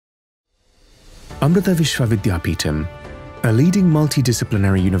Amrita Vishwavidyapeetham, a leading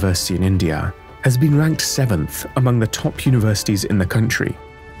multidisciplinary university in India, has been ranked 7th among the top universities in the country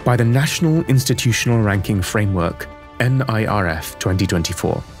by the National Institutional Ranking Framework NIRF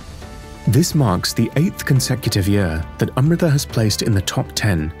 2024. This marks the 8th consecutive year that Amrita has placed in the top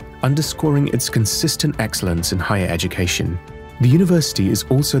 10, underscoring its consistent excellence in higher education. The university is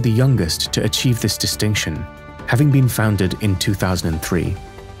also the youngest to achieve this distinction, having been founded in 2003.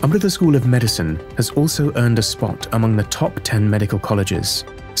 Amrita School of Medicine has also earned a spot among the top 10 medical colleges,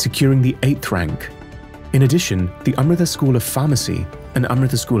 securing the 8th rank. In addition, the Amrita School of Pharmacy and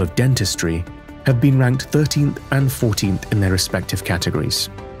Amrita School of Dentistry have been ranked 13th and 14th in their respective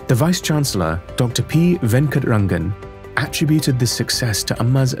categories. The Vice-Chancellor, Dr. P. Venkat Rangan, attributed this success to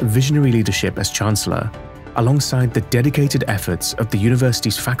Amma's visionary leadership as Chancellor, alongside the dedicated efforts of the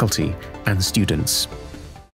university's faculty and students.